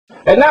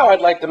And now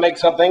I'd like to make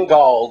something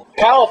called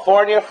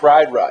California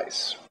fried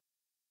rice.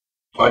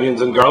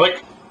 Onions and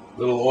garlic, a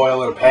little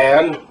oil in a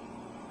pan.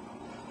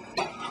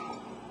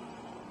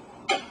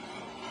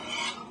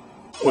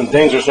 When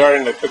things are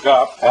starting to cook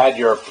up, add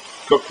your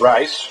cooked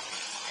rice.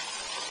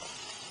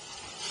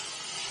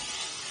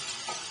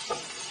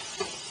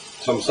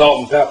 Some salt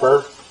and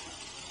pepper.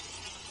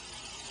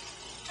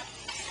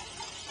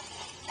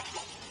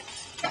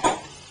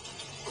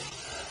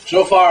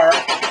 So far,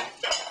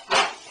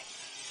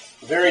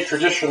 very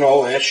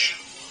traditional-ish.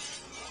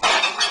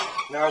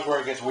 Now is where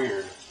it gets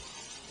weird.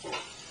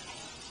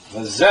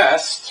 The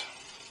zest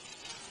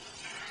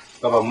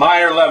of a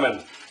Meyer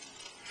lemon.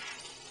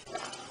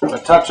 A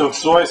touch of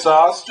soy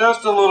sauce,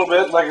 just a little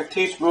bit, like a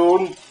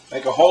teaspoon.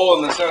 Make a hole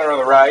in the center of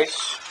the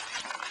rice.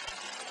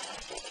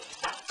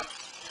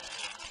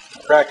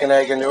 Crack an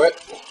egg into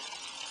it.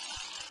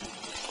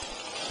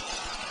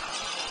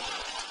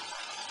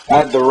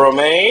 Add the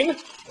romaine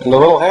and a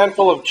little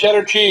handful of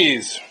cheddar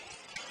cheese.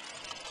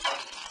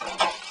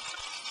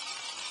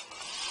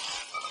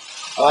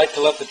 I like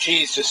to let the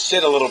cheese just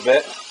sit a little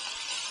bit,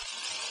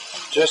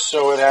 just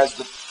so it has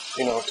the,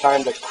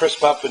 time to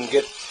crisp up and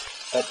get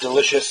that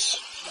delicious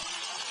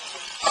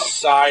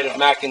side of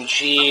mac and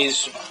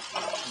cheese,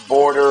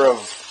 border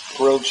of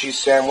grilled cheese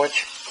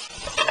sandwich.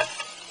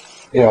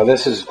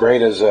 This is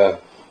great as a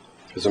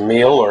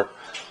meal or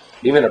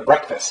even a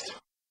breakfast.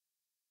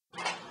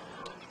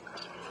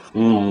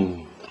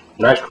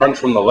 Nice crunch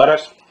from the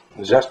lettuce,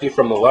 zesty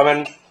from the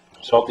lemon,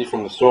 salty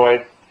from the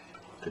soy.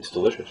 It's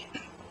delicious.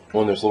 Oh,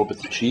 and there's little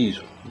bits of cheese.